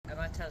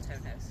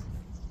Teltown house,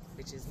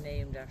 which is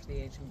named after the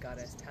ancient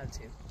goddess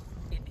Tailtu,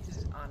 in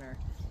whose honour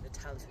the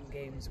Tailteann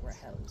Games were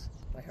held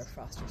by her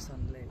foster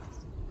son Lou.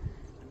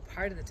 And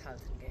part of the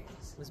Tailteann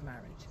Games was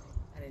marriage.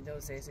 And in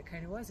those days it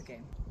kind of was a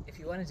game. If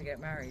you wanted to get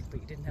married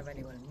but you didn't have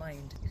anyone in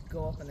mind, you could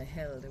go up on the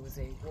hill. There was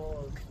a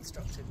wall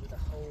constructed with a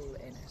hole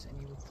in it,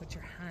 and you would put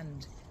your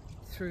hand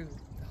through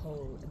the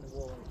hole in the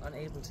wall,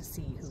 unable to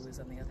see who was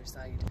on the other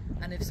side.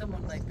 And if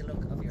someone liked the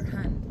look of your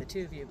hand, the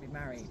two of you would be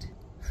married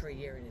for a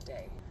year and a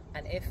day.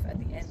 And if at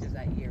the end of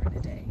that year and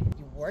a day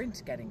you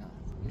weren't getting on,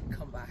 you'd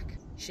come back,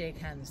 shake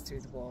hands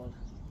through the wall,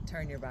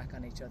 turn your back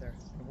on each other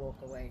and walk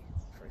away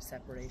for a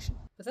separation.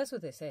 But that's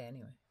what they say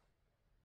anyway.